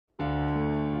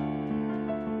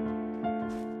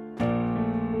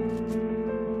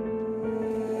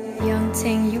Young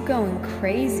Ting, you going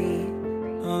crazy.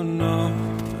 Oh no,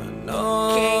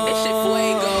 no. King, this shit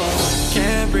fuego.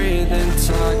 Can't breathe in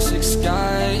toxic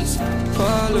skies.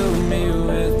 Pollute me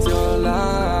with your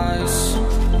lies.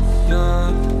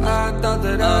 Yeah, I thought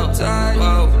that I'd die.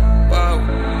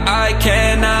 I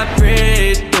cannot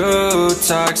breathe through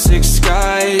toxic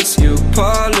skies. You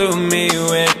pollute me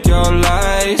with your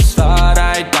lies. Thought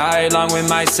I'd die along with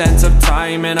my sense of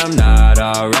time, and I'm not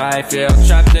alright. Feel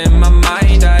trapped in my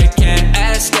mind, I can't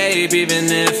escape even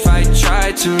if I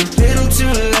try to. Little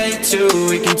too late, too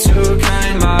weak and too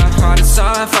kind. My heart is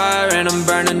on fire and I'm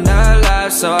burning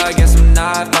alive, so I guess I'm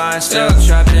not fine. Still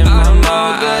trapped in my mind.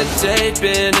 I know the date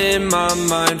been in my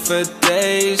mind for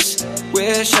days.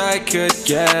 Wish I could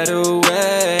get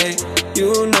away.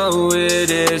 You know it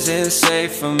isn't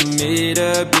safe for me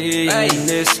to be in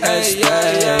this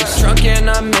headspace. Drunk and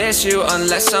I miss you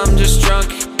unless I'm just drunk.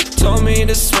 Told me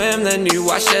to swim, then you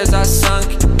watched as I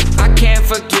sunk. I can't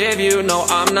forgive you, no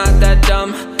I'm not that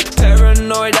dumb.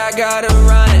 Paranoid, I gotta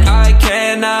run. I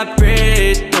cannot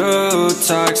breathe through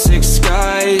toxic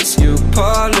skies. You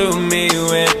pollute me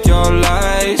with your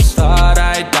lies. Thought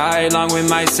I'd die along with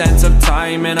my sense of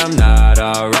time, and I'm not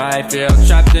alright. Feel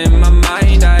trapped in my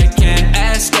mind, I can't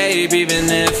escape even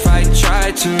if I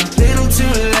try to. Little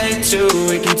too late, too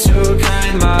weak and too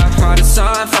kind. My heart is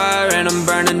on fire and I'm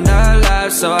burning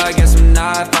alive, so I guess I'm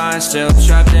not fine. Still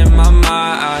trapped in my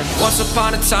mind. Once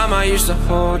upon a time I used to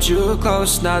hold you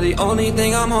close. Now the only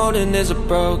thing I'm holding is a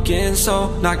broken soul.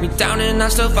 Knock me down and I'm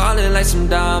still falling like some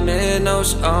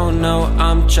dominoes. Oh no,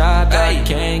 I'm trapped, I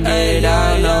can't get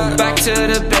out, no. Back to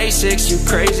the basics, you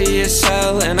crazy as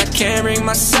hell, and I can't bring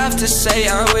myself to say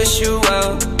I wish you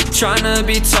well. Tryna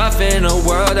be tough in a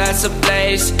world that's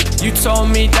ablaze. You told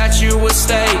me that you would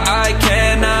stay. I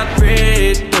cannot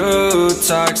breathe through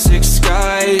toxic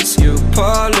skies. You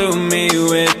pollute me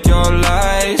with your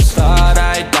lies. Thought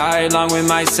I'd die along with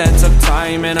my sense of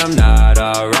time, and I'm not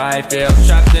alright. Feel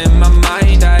trapped in my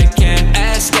mind, I can't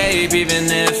escape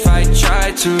even if I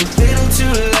try to. Little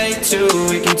too late, too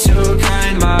weak and too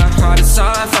kind. My heart is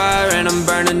on fire and I'm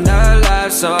burning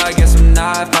alive, so I guess I'm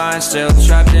not fine. Still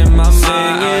trapped in my mind.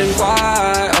 Singing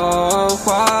why, oh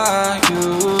why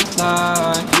you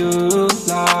lie.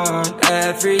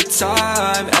 Every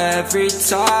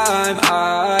time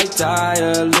I die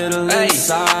a little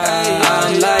inside.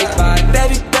 I'm like bye,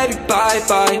 baby,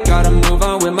 bye. Gotta move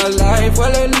on with my life,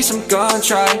 well at least I'm gonna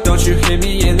try. Don't you hear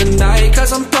me in the night,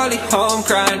 cause I'm probably home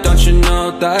crying. Don't you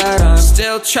know that I'm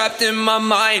still trapped in my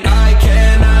mind. I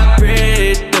cannot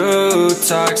breathe through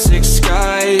toxic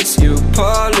skies. You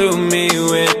pollute me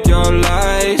with your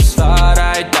lies. Thought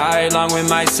I'd die along with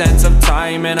my sense of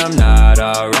time, and I'm not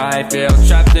alright. Feel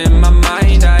trapped in my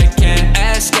mind, I can't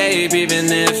escape even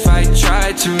if I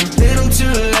try to. Little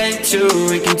too late, too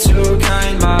weak and too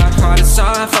kind. My heart is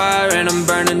on fire and I'm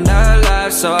burning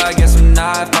alive, so I guess I'm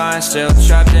not fine. Still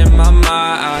trapped in my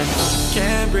mind.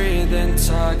 Can't breathe in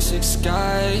toxic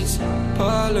skies.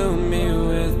 Pollute me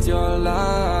with your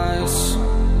lies.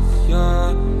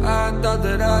 Yeah, I thought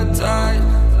that I'd die.